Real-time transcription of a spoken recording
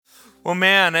Well,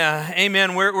 man,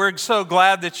 amen. We're so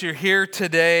glad that you're here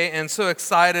today and so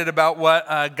excited about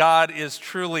what God is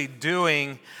truly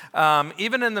doing,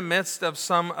 even in the midst of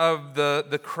some of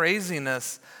the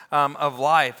craziness of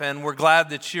life. And we're glad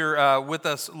that you're with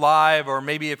us live, or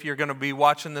maybe if you're going to be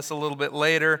watching this a little bit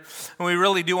later. And we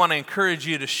really do want to encourage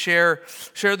you to share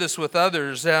this with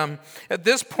others. At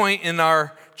this point in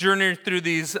our journey through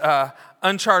these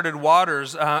uncharted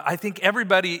waters, I think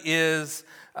everybody is...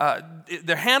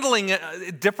 they're handling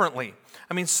it differently.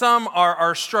 I mean, some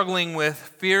are struggling with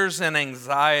fears and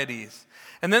anxieties.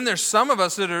 And then there's some of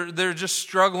us they're just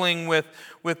struggling with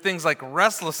things like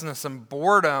restlessness and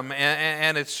boredom.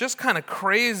 And it's just kind of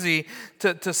crazy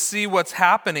to see what's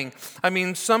happening. I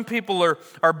mean, some people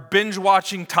are binge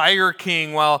watching Tiger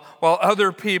King while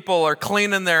other people are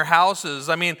cleaning their houses.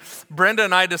 I mean, Brenda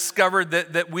and I discovered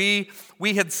that we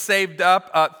had saved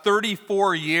up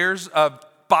 34 years of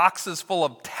boxes full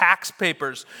of tax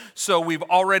papers. So we've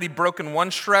already broken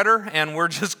one shredder and we're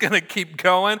just going to keep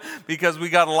going because we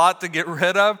got a lot to get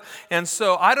rid of. And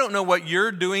so I don't know what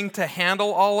you're doing to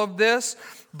handle all of this,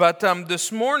 but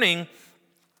this morning,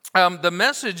 the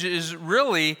message is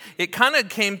really, it kind of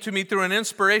came to me through an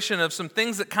inspiration of some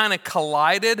things that kind of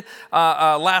collided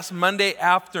last Monday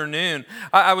afternoon.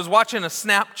 I was watching a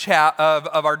Snapchat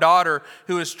of our daughter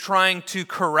who is trying to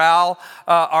corral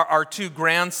our two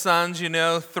grandsons,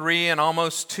 3 and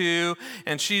almost 2,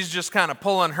 and she's just kind of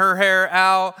pulling her hair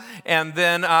out. And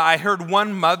then I heard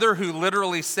one mother who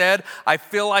literally said, "I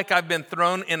feel like I've been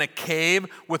thrown in a cave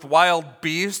with wild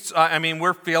beasts." I mean,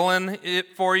 we're feeling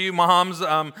it for you, moms.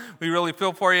 We really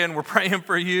feel for you, and we're praying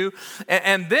for you.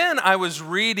 And then I was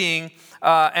reading,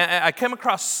 and I came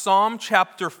across Psalm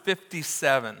chapter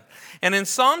 57. And in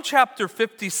Psalm chapter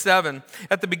 57,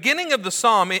 at the beginning of the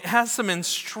psalm, it has some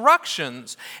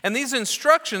instructions. And these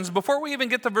instructions, before we even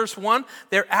get to verse 1,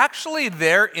 they're actually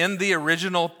there in the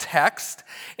original text.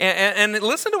 And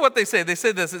listen to what they say. They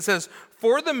say this. It says,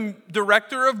 "For the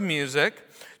director of music,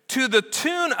 to the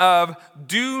tune of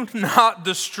Do Not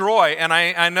Destroy." And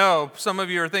I know some of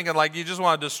you are thinking like you just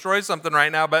want to destroy something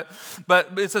right now, but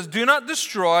it says do not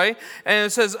destroy. And it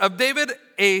says of David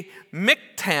a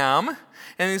miktam.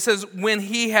 And it says when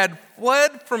he had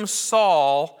fled from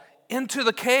Saul into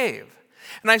the cave.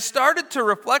 And I started to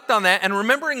reflect on that and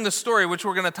remembering the story, which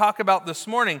we're going to talk about this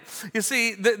morning. You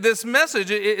see, this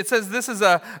message, it says this is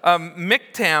a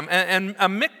miktam, and a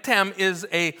miktam is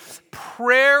a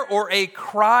prayer or a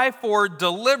cry for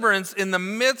deliverance in the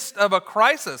midst of a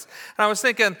crisis. And I was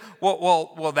thinking,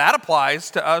 well, that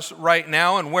applies to us right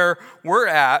now and where we're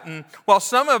at. And while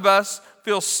some of us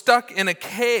feel stuck in a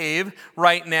cave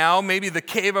right now, maybe the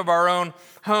cave of our own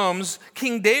homes,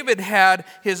 King David had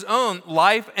his own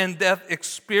life and death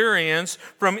experience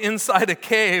from inside a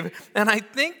cave. And I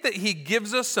think that he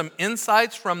gives us some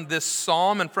insights from this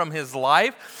psalm and from his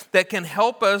life that can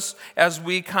help us as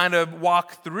we kind of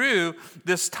walk through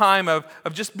this time of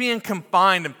just being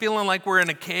confined and feeling like we're in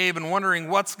a cave and wondering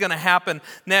what's going to happen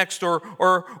next, or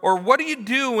what do you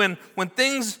do when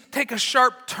things take a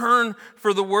sharp turn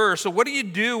for the worse? So what do you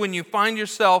do when you find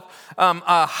yourself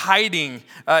hiding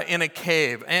in a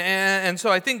cave? And so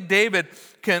I think David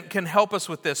can help us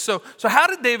with this. So how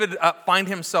did David find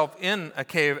himself in a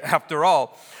cave after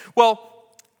all? Well,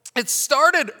 it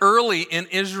started early in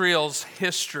Israel's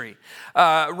history.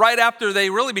 Right after they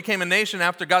really became a nation,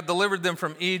 after God delivered them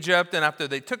from Egypt and after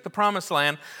they took the promised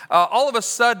land, all of a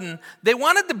sudden they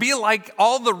wanted to be like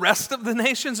all the rest of the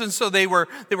nations. And so they were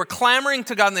clamoring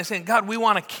to God and they saying, "God, we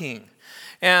want a king."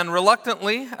 And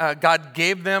reluctantly, God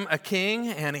gave them a king,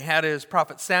 and he had his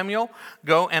prophet Samuel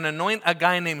go and anoint a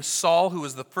guy named Saul, who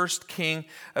was the first king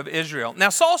of Israel. Now,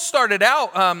 Saul started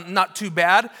out not too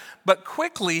bad, but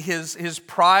quickly his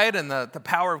pride and the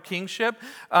power of kingship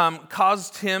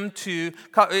caused him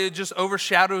it just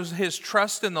overshadows his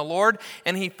trust in the Lord,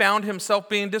 and he found himself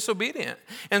being disobedient.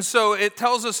 And so it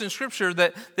tells us in Scripture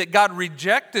that God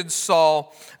rejected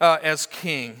Saul as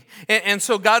king. And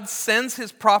so God sends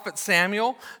his prophet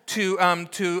Samuel to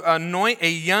anoint a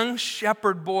young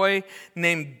shepherd boy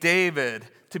named David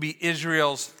to be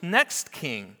Israel's next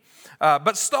king.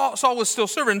 But Saul was still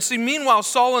serving. See, meanwhile,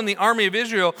 Saul and the army of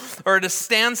Israel are at a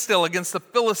standstill against the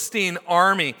Philistine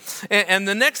army. And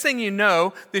the next thing you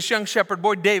know, this young shepherd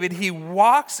boy, David, he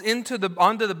walks onto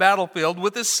the battlefield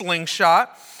with his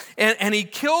slingshot, and he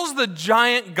kills the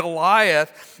giant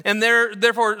Goliath, and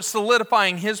therefore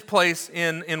solidifying his place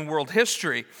in world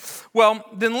history. Well,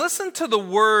 then listen to the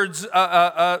words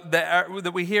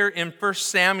that we hear in 1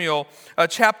 Samuel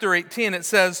chapter 18. It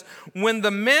says, "When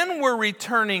the men were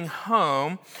returning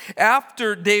home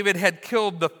after David had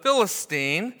killed the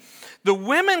Philistine, the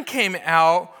women came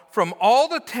out from all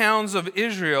the towns of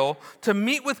Israel to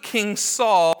meet with King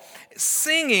Saul,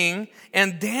 singing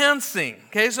and dancing.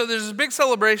 Okay, so there's this big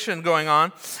celebration going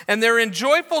on, and they're in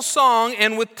joyful song,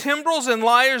 and with timbrels and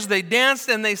lyres they danced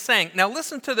and they sang. Now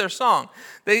listen to their song.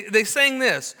 They sang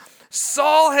this: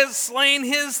 Saul has slain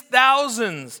his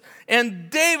thousands, and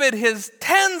David his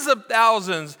tens of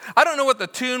thousands. I don't know what the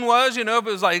tune was, if it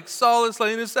was like Saul has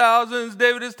slain his thousands,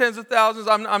 David his tens of thousands.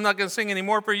 I'm not going to sing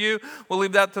anymore for you. We'll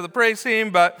leave that to the praise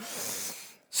team. But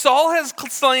Saul has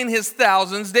slain his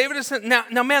thousands. David is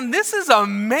now, man, this is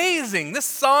amazing. This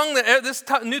song,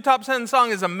 new top 10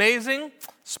 song is amazing,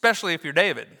 especially if you're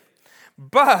David.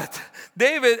 But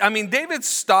David's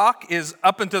stock is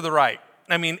up and to the right.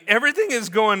 Everything is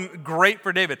going great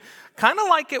for David. Kind of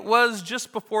like it was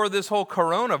just before this whole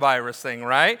coronavirus thing,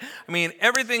 right?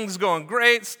 Everything's going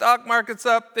great. Stock market's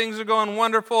up. Things are going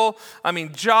wonderful.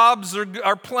 Jobs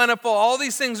are plentiful. All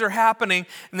these things are happening.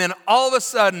 And then all of a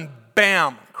sudden,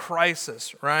 bam,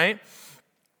 crisis, right?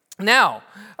 Now,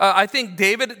 I think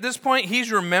David at this point,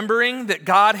 he's remembering that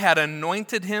God had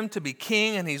anointed him to be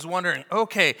king, and he's wondering,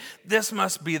 okay, this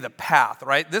must be the path,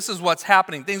 right? This is what's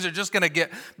happening. Things are just going to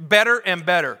get better and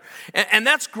better. And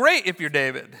that's great if you're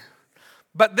David.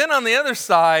 But then on the other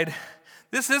side,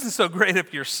 this isn't so great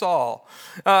if you're Saul.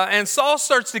 And Saul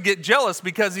starts to get jealous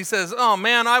because he says, oh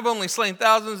man, I've only slain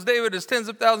thousands. David has tens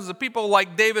of thousands of people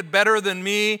like David better than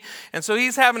me. And so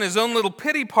he's having his own little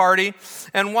pity party.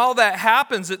 And while that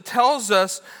happens, it tells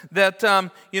us that,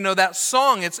 that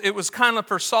song, it was kind of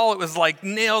for Saul, it was like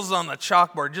nails on the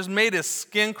chalkboard, just made his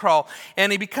skin crawl.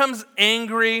 And he becomes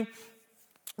angry.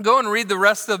 Go and read the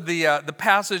rest of the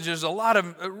passage. There's a lot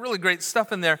of really great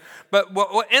stuff in there. But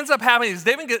what ends up happening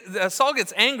is Saul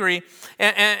gets angry,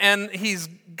 and he's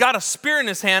got a spear in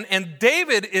his hand, and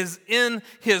David is in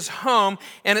his home,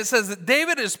 and it says that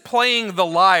David is playing the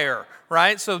lyre,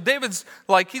 right? So David's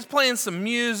he's playing some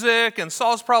music, and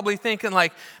Saul's probably thinking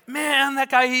man,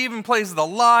 that guy, he even plays the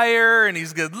lyre, and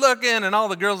he's good looking, and all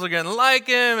the girls are going to like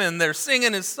him, and they're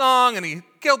singing his song, and he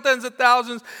killed tens of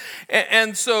thousands.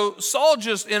 And so Saul,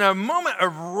 just in a moment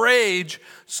of rage,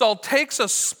 Saul takes a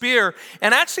spear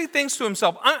and actually thinks to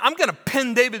himself, I'm going to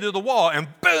pin David to the wall. And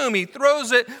boom, he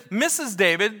throws it, misses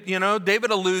David. David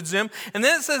eludes him. And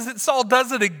then it says that Saul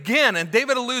does it again, and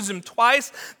David eludes him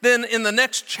twice. Then in the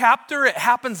next chapter, it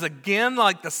happens again,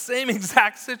 like the same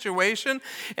exact situation.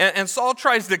 And Saul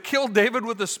tries to kill David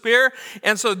with a spear.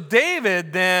 And so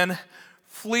David then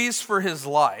flees for his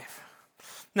life.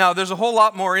 Now, there's a whole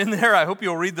lot more in there. I hope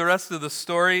you'll read the rest of the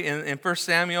story in 1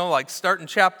 Samuel, start in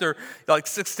chapter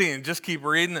 16. Just keep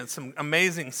reading. It's some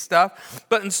amazing stuff.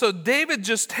 And so David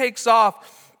just takes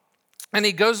off, and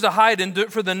he goes to hide. And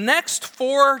for the next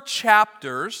 4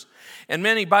 chapters, and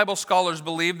many Bible scholars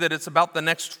believe that it's about the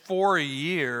next 4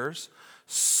 years,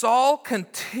 Saul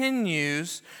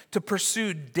continues to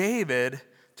pursue David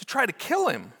to try to kill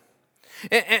him.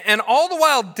 And all the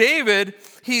while, David,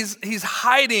 he's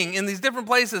hiding in these different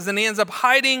places, and he ends up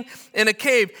hiding in a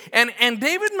cave. And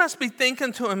David must be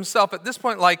thinking to himself at this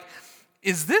point,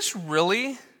 is this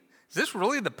really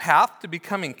the path to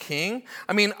becoming king?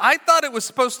 I thought it was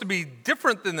supposed to be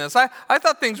different than this. I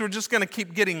thought things were just going to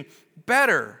keep getting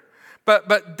better.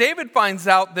 But David finds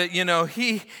out that,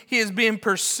 he is being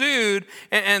pursued,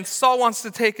 and Saul wants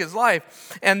to take his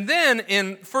life. And then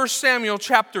in 1 Samuel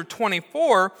chapter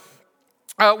 24,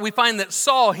 we find that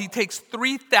Saul, he takes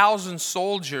 3,000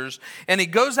 soldiers, and he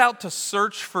goes out to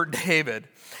search for David.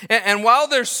 And while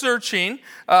they're searching,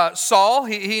 Saul,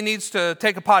 he needs to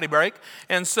take a potty break.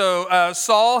 And so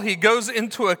Saul, he goes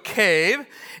into a cave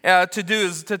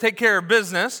to take care of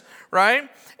business, right?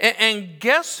 And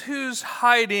guess who's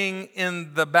hiding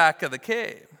in the back of the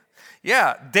cave?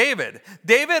 Yeah, David.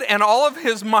 David and all of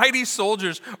his mighty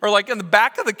soldiers are in the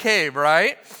back of the cave,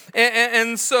 right?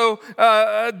 And so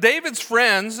David's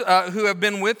friends who have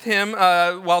been with him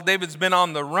while David's been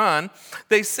on the run,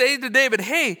 they say to David,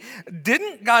 hey,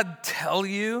 didn't God tell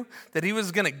you that he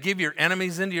was going to give your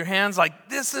enemies into your hands?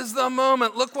 This is the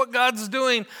moment. Look what God's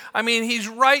doing. He's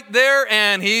right there,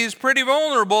 and he's pretty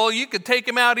vulnerable. You could take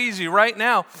him out easy right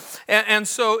now. And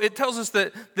so it tells us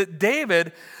that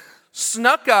David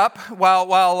snuck up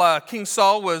while King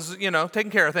Saul was, taking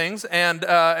care of things,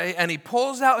 and he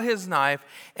pulls out his knife,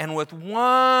 and with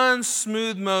one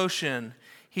smooth motion,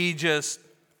 he just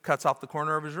cuts off the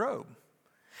corner of his robe.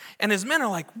 And his men are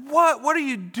like, what are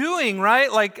you doing, right?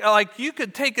 Like you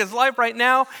could take his life right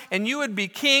now, and you would be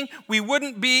king. We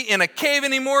wouldn't be in a cave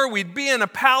anymore. We'd be in a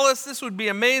palace. This would be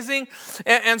amazing.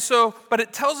 And so, but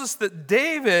it tells us that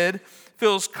David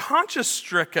feels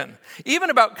conscience-stricken, even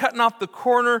about cutting off the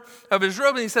corner of his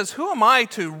robe. And he says, who am I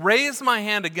to raise my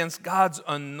hand against God's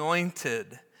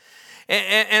anointed?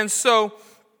 And so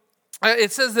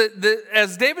it says that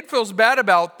as David feels bad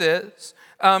about this,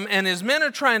 and his men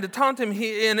are trying to taunt him,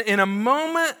 in a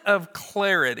moment of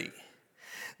clarity,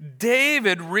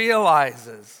 David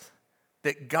realizes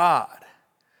that God,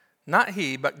 not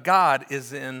he, but God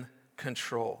is in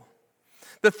control.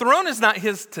 The throne is not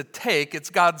his to take, it's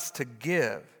God's to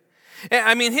give.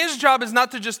 I mean, his job is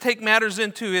not to just take matters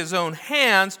into his own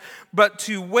hands, but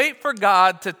to wait for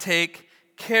God to take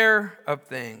care of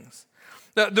things.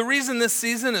 The reason this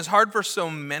season is hard for so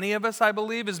many of us, I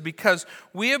believe, is because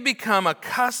we have become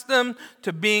accustomed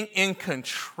to being in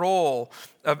control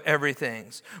of everything.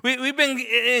 We've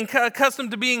been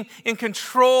accustomed to being in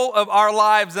control of our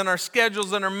lives and our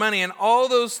schedules and our money and all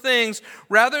those things,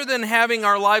 rather than having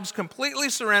our lives completely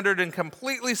surrendered and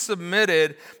completely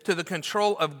submitted to the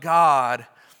control of God,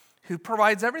 who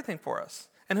provides everything for us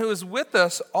and who is with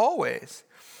us always.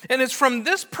 And it's from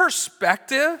this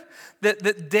perspective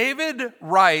that David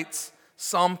writes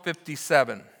Psalm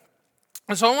 57.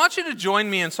 And so I want you to join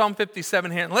me in Psalm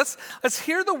 57 here. And let's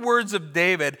hear the words of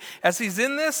David as he's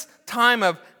in this time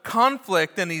of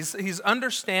conflict and he's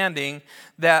understanding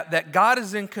that God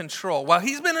is in control. While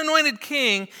he's been anointed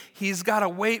king, he's got to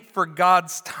wait for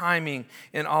God's timing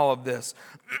in all of this.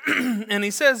 And he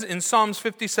says in Psalms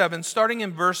 57, starting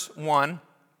in verse 1,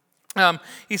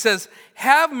 he says,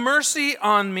 "Have mercy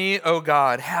on me, O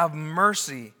God, have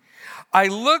mercy. I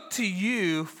look to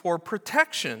you for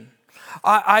protection.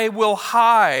 I will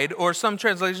hide," or some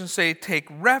translations say, take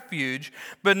refuge,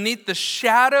 "beneath the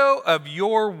shadow of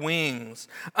your wings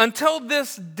until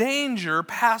this danger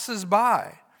passes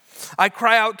by. I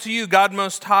cry out to you, God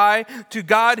Most High, to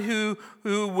God who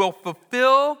will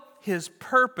fulfill his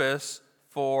purpose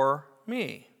for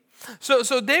me."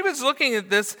 So David's looking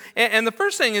at this, and the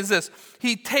first thing is this: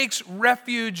 he takes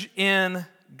refuge in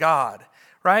God,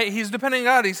 right? He's depending on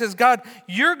God. He says, God,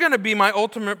 you're going to be my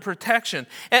ultimate protection.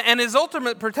 And his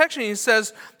ultimate protection, he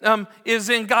says, is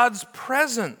in God's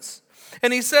presence.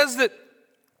 And he says that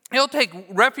he'll take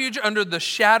refuge under the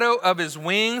shadow of his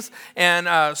wings,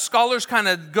 and scholars kind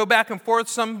of go back and forth.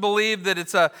 Some believe that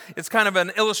it's kind of an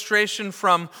illustration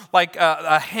from like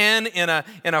a hen in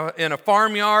a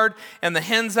farmyard, and the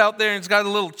hen's out there and it's got the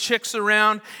little chicks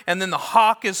around, and then the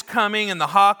hawk is coming, and the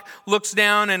hawk looks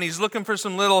down and he's looking for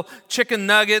some little chicken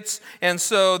nuggets. And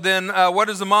so then what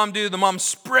does the mom do? The mom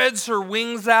spreads her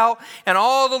wings out, and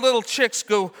all the little chicks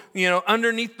go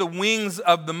underneath the wings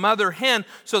of the mother hen,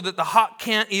 so that the hawk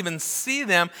can't even see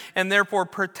them, and therefore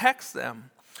protects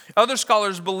them. Other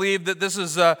scholars believe that this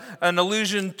is an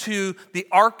allusion to the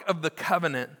Ark of the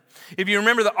Covenant. If you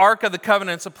remember, the Ark of the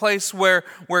Covenant, it's a place where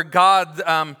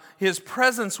God, his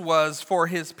presence was for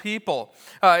his people.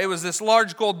 It was this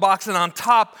large gold box, and on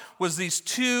top was these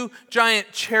two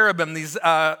giant cherubim, these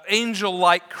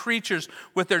angel-like creatures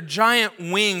with their giant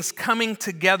wings coming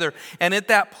together. And at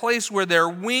that place where their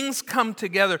wings come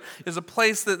together is a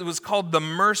place that was called the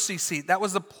mercy seat. That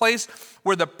was a place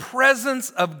where the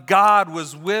presence of God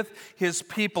was with his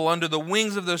people under the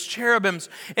wings of those cherubims.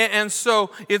 And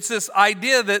so it's this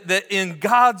idea that in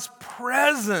God's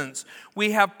presence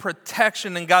we have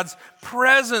protection. In God's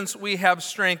presence we have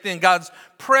strength. In God's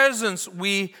presence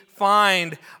we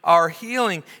find our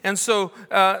healing. And so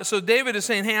David is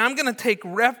saying, hey, I'm going to take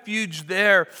refuge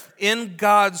there in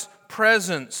God's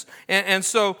presence. And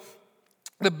so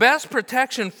the best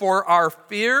protection for our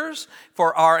fears,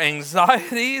 for our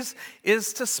anxieties,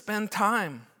 is to spend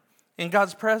time in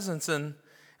God's presence. And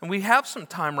we have some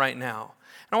time right now.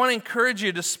 And I want to encourage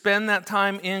you to spend that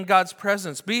time in God's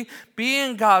presence. Be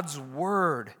in God's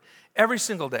word every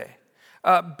single day.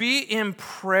 Be in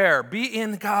prayer. Be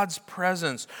in God's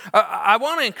presence. I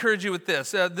want to encourage you with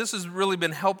this. This has really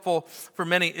been helpful for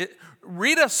many.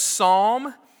 Read a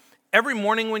psalm every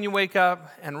morning when you wake up,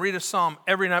 and read a psalm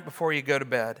every night before you go to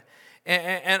bed.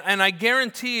 And I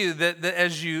guarantee you that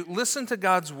as you listen to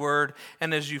God's word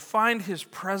and as you find his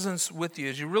presence with you,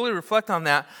 as you really reflect on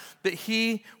that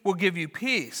he will give you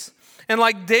peace. And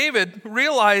like David,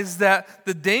 realize that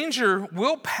the danger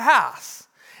will pass.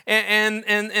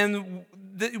 And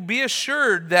be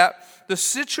assured that the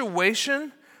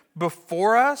situation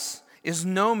before us is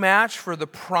no match for the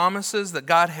promises that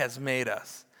God has made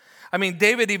us. I mean,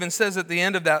 David even says at the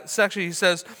end of that section, he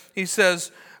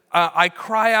says, I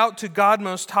cry out to God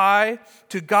Most High,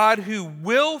 to God who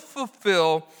will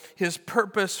fulfill his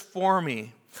purpose for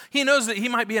me. He knows that he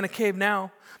might be in a cave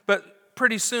now, but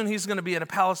pretty soon he's going to be in a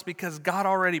palace because God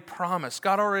already promised.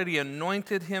 God already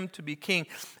anointed him to be king,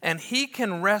 and he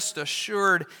can rest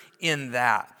assured in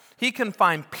that. He can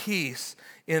find peace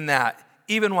in that,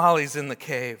 even while he's in the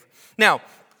cave. Now,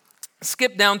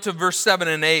 Skip down to verse 7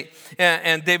 and 8,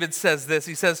 and David says this.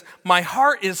 He says, "My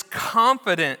heart is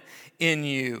confident in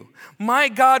you. My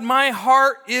God, my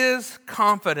heart is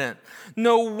confident.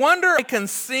 No wonder I can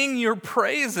sing your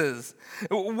praises.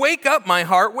 Wake up, my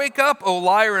heart. Wake up, O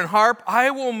lyre and harp.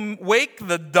 I will wake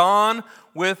the dawn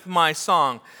with my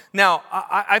song." Now,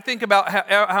 I think about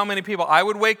how many people I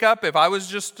would wake up if I was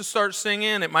just to start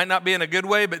singing. It might not be in a good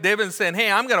way, but David's saying, hey,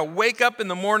 I'm going to wake up in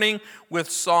the morning with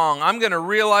song. I'm going to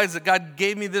realize that God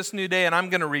gave me this new day, and I'm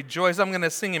going to rejoice. I'm going to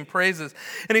sing in praises.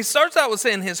 And he starts out with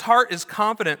saying his heart is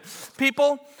confident.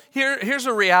 People, here's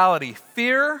a reality.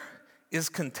 Fear is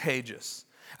contagious.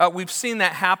 We've seen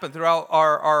that happen throughout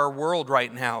our world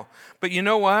right now. But you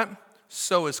know what?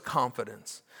 So is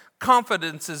confidence.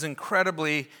 Confidence is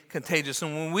incredibly contagious.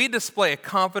 And when we display a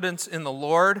confidence in the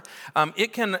Lord,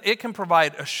 it can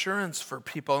provide assurance for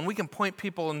people, and we can point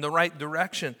people in the right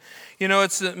direction. You know,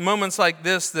 it's at moments like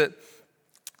this that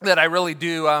I really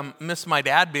do miss my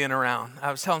dad being around.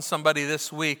 I was telling somebody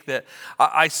this week that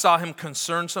I saw him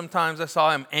concerned sometimes. I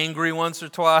saw him angry once or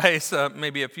twice,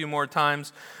 maybe a few more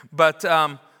times. But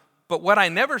what I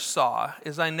never saw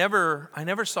is I never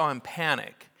saw him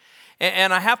panic.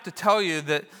 And I have to tell you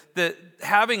that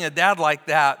having a dad like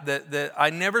that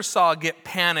I never saw get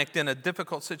panicked in a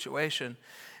difficult situation,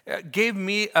 gave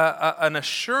me an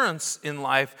assurance in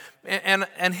life.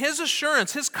 And his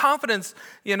assurance, his confidence,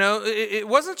 you know, it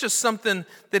wasn't just something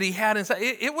that he had inside.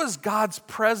 It was God's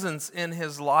presence in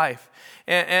his life.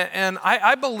 And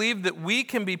I believe that we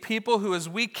can be people who, as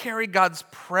we carry God's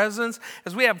presence,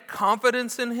 as we have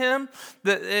confidence in him,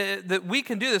 that we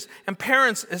can do this. And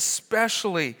parents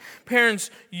especially,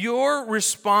 parents, your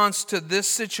response to this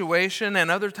situation and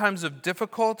other times of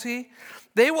difficulty,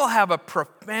 they will have a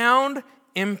profound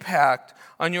impact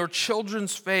on your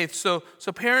children's faith. So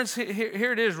parents,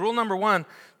 here it is. Rule number 1,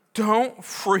 don't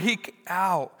freak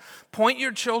out. Point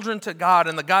your children to God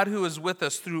and the God who is with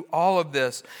us through all of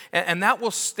this. And that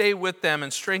will stay with them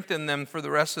and strengthen them for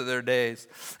the rest of their days.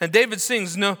 And David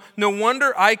sings, no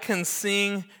wonder I can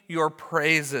sing your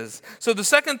praises. So the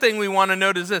second thing we want to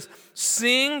note is this: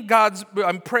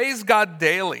 praise God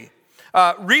daily.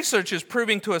 Research is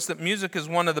proving to us that music is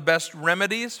one of the best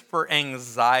remedies for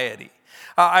anxiety.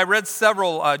 I read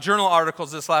several journal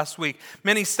articles this last week,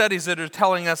 many studies that are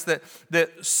telling us that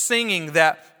singing,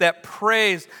 that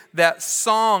praise, that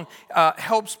song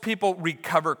helps people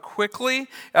recover quickly.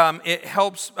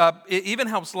 It even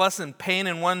helps lessen pain.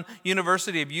 In one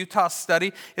University of Utah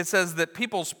study, it says that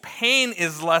people's pain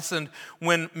is lessened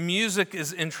when music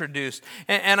is introduced.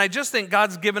 And I just think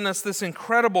God's given us this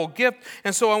incredible gift.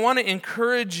 And so I want to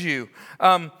encourage you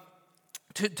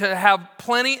to have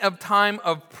plenty of time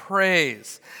of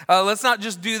praise. Let's not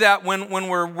just do that when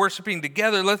we're worshiping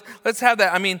together. Let's have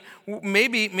that. I mean,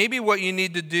 maybe what you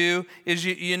need to do is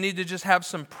you need to just have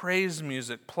some praise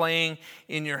music playing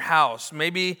in your house.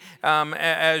 Maybe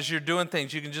as you're doing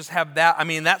things, you can just have that. I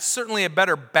mean, that's certainly a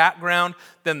better background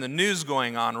than the news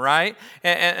going on, right?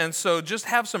 And so just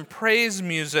have some praise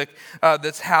music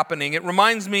that's happening. It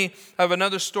reminds me of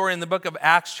another story in the book of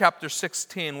Acts chapter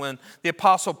 16 when the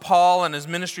Apostle Paul and his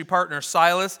ministry partner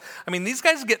Silas, I mean, these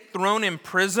guys get thrown in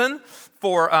prison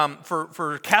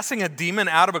for casting a demon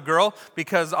out of a girl,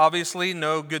 because obviously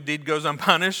no good deed goes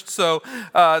unpunished. So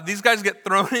these guys get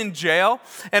thrown in jail.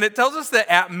 And it tells us that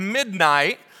at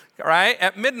midnight, right?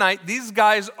 At midnight, these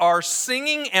guys are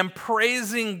singing and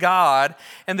praising God,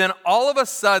 and then all of a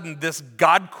sudden, this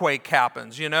Godquake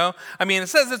happens, you know? I mean, it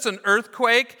says it's an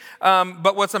earthquake,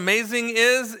 but what's amazing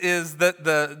is that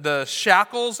the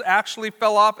shackles actually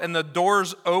fell off and the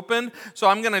doors opened, so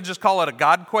I'm going to just call it a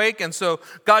Godquake, and so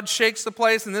God shakes the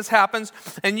place, and this happens,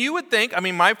 and you would think, I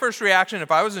mean, my first reaction, if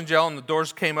I was in jail and the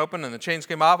doors came open and the chains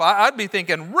came off, I'd be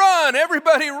thinking, run,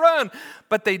 everybody run,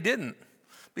 but they didn't.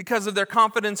 Because of their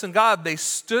confidence in God, they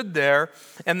stood there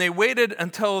and they waited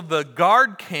until the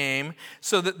guard came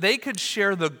so that they could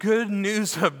share the good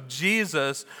news of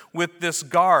Jesus with this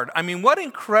guard. I mean, what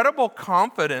incredible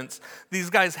confidence these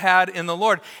guys had in the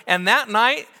Lord. And that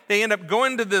night, they end up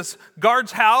going to this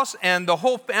guard's house and the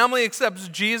whole family accepts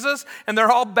Jesus and they're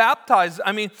all baptized.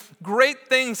 I mean, great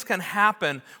things can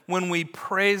happen when we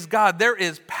praise God. There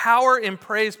is power in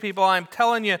praise, people. I'm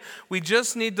telling you, we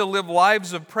just need to live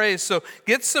lives of praise. So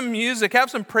get some music, have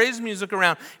some praise music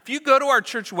around. If you go to our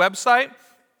church website,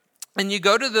 and you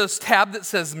go to this tab that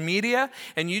says media,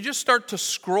 and you just start to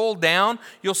scroll down,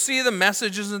 you'll see the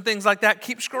messages and things like that.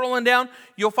 Keep scrolling down.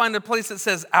 You'll find a place that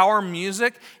says Our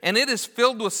Music, and it is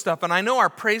filled with stuff. And I know our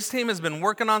praise team has been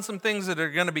working on some things that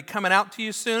are going to be coming out to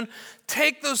you soon.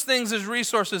 Take those things as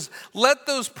resources. Let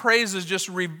those praises just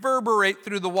reverberate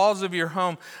through the walls of your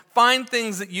home. Find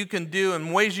things that you can do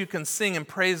and ways you can sing and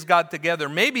praise God together.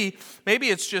 Maybe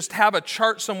it's just have a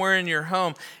chart somewhere in your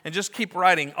home and just keep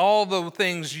writing all the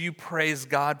things you praise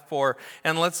God for.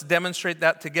 And let's demonstrate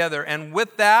that together. And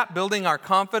with that, building our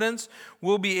confidence,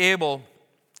 we'll be able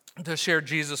to share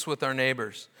Jesus with our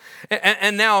neighbors.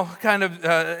 And now, kind of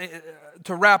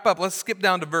to wrap up, let's skip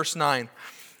down to verse 9.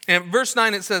 In verse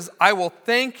 9 it says, I will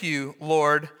thank you,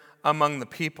 Lord, among the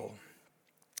people.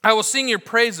 I will sing your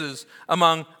praises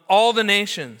among all the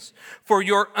nations. For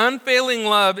your unfailing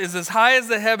love is as high as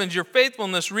the heavens. Your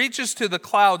faithfulness reaches to the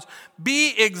clouds.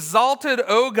 Be exalted,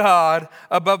 O God,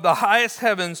 above the highest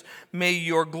heavens. May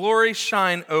your glory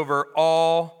shine over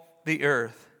all the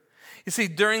earth. You see,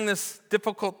 during this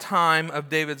difficult time of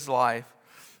David's life,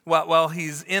 while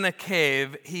he's in a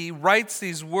cave, he writes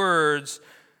these words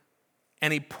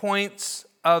and he points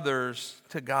others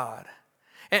to God.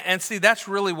 And see, that's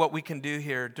really what we can do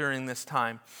here during this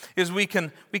time, is we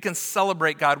can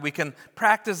celebrate God, we can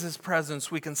practice His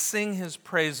presence, we can sing His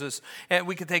praises, and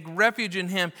we can take refuge in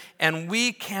Him, and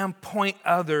we can point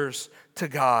others to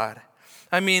God.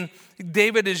 I mean,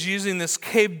 David is using this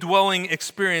cave-dwelling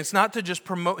experience not to just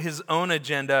promote his own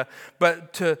agenda,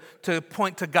 but to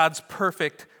point to God's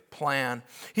perfect plan.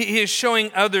 He is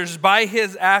showing others by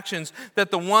his actions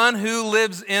that the one who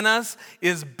lives in us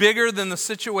is bigger than the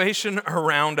situation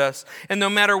around us. And no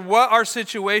matter what our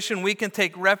situation, we can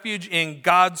take refuge in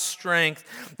God's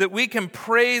strength, that we can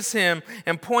praise Him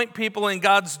and point people in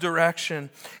God's direction.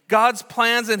 God's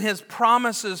plans and His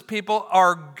promises, people,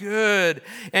 are good.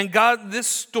 And God, this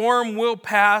storm will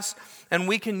pass, and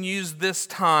we can use this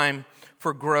time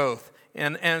for growth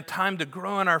and time to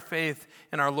grow in our faith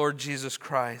in our Lord Jesus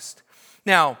Christ.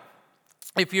 Now,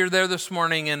 if you're there this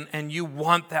morning and you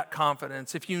want that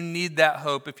confidence, if you need that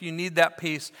hope, if you need that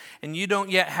peace, and you don't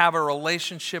yet have a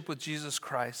relationship with Jesus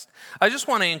Christ, I just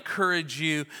want to encourage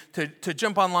you to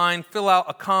jump online, fill out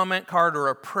a comment card or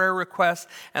a prayer request,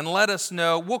 and let us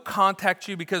know. We'll contact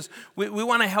you because we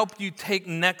want to help you take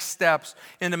next steps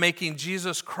into making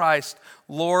Jesus Christ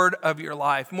Lord of your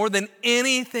life. More than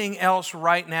anything else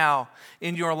right now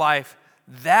in your life,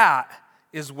 that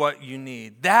is what you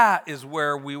need. That is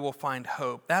where we will find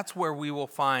hope. That's where we will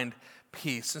find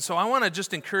peace. And so I want to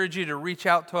just encourage you to reach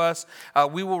out to us.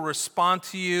 We will respond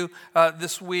to you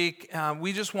this week.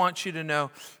 We just want you to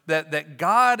know that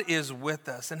God is with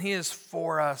us and He is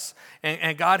for us,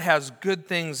 and God has good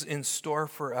things in store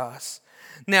for us.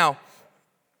 Now,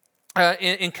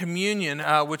 in communion,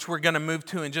 which we're going to move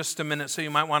to in just a minute, so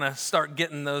you might want to start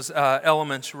getting those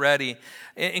elements ready.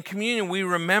 In communion, we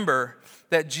remember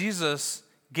that Jesus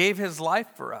gave His life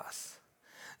for us,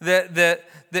 that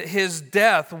His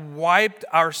death wiped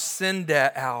our sin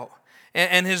debt out,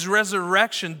 and His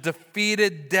resurrection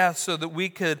defeated death so that we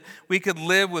could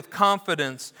live with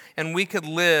confidence and we could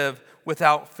live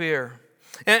without fear.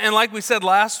 And like we said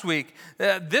last week,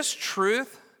 this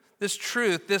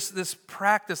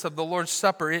practice of the Lord's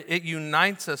Supper, it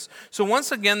unites us. So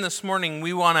once again this morning,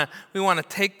 we want to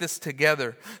take this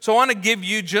together. So I want to give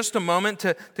you just a moment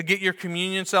to get your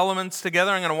communion elements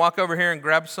together. I'm going to walk over here and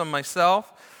grab some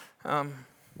myself. And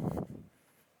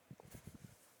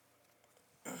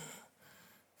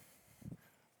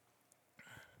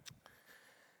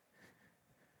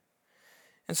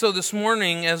so this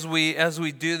morning, as we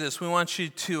do this, we want you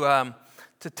to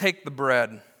take the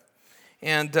bread.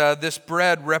 And this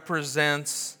bread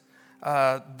represents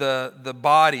the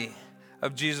body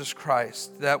of Jesus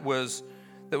Christ that was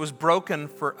broken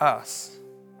for us.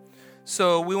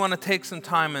 So we want to take some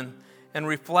time and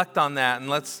reflect on that, and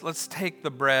let's take the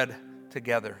bread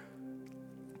together.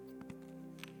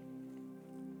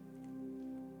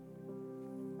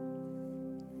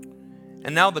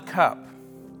 And now the cup.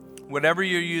 Whatever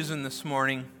you're using this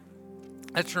morning,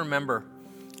 let's remember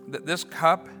that this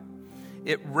cup,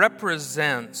 it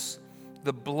represents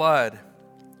the blood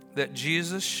that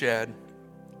Jesus shed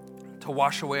to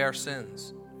wash away our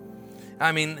sins.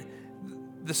 I mean,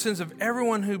 the sins of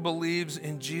everyone who believes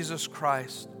in Jesus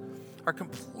Christ are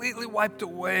completely wiped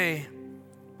away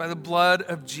by the blood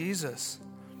of Jesus.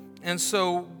 And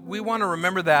so we want to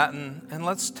remember that, and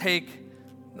let's take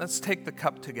the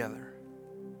cup together.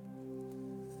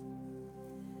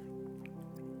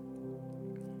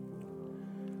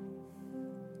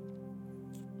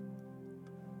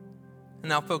 And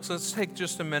now, folks, let's take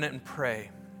just a minute and pray.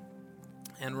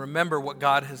 and remember what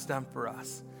God has done for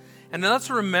us. And then let's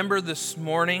remember this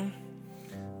morning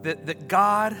that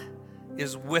God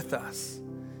is with us.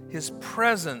 His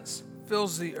presence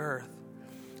fills the earth.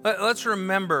 Let's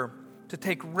remember to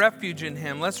take refuge in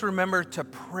him. Let's remember to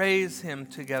praise him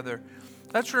together.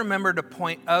 Let's remember to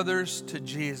point others to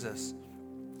Jesus,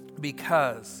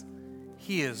 because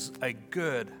he is a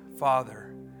good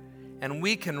Father. And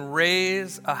we can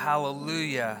raise a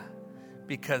hallelujah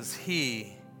because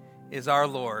he is our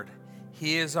Lord.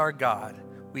 He is our God.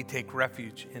 We take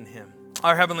refuge in him.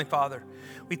 Our Heavenly Father,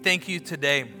 we thank you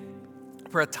today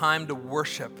for a time to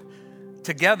worship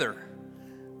together.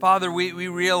 Father, we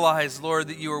realize, Lord,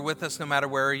 that you are with us no matter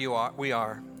where we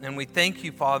are. And we thank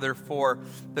you, Father, for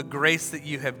the grace that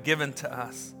you have given to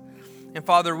us. And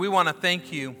Father, we want to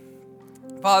thank you.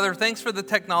 Father, thanks for the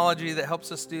technology that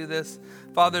helps us do this.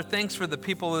 Father, thanks for the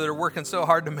people that are working so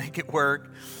hard to make it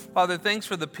work. Father, thanks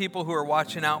for the people who are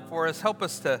watching out for us. Help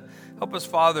us,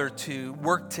 Father, to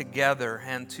work together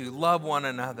and to love one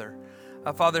another.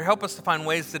 Father, help us to find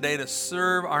ways today to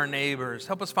serve our neighbors.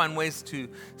 Help us find ways to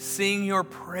sing your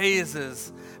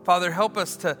praises. Father, help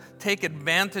us to take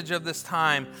advantage of this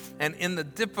time. And in the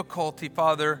difficulty,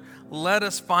 Father, let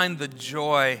us find the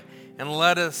joy and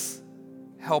let us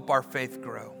help our faith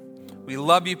grow. We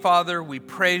love you, Father. We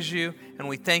praise you, and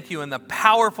we thank you in the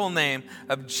powerful name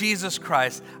of Jesus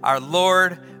Christ, our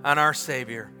Lord and our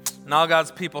Savior. And all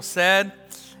God's people said,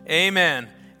 amen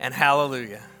and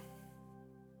hallelujah.